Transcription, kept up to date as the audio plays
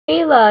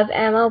Love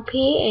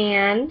MLP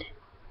and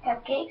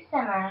Cupcake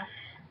Summer.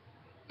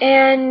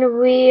 And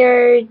we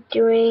are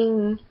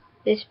doing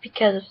this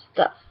because of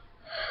stuff.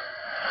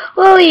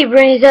 Well, you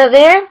brains out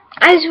there,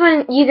 I just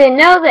want you to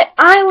know that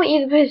I want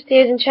you to put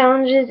stairs and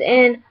challenges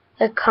in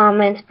the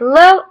comments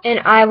below, and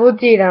I will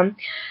do them.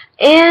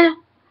 And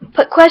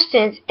put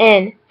questions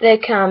in the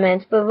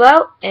comments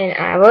below, and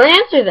I will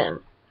answer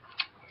them.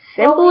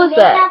 Simple as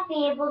that. We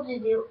may not be able to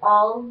do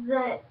all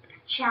the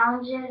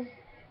challenges.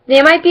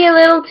 They might be a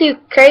little too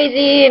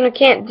crazy and we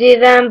can't do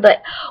them,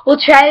 but we'll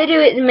try to do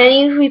as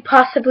many as we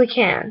possibly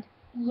can.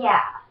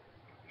 Yeah.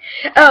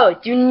 Oh,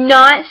 do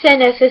not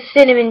send us a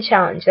cinnamon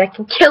challenge. That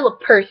can kill a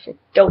person.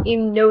 Don't you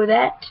know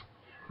that?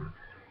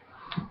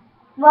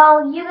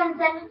 Well, you can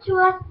send it to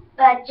us,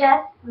 but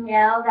just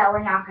know that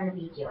we're not going to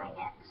be doing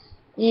it.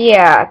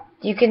 Yeah,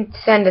 you can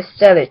send us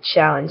other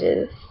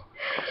challenges.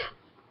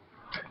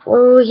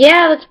 Well,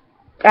 yeah, that's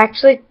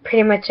actually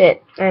pretty much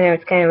it. I know,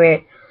 it's kind of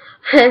weird.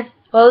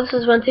 Well, this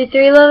is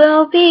 123 Love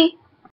MLP.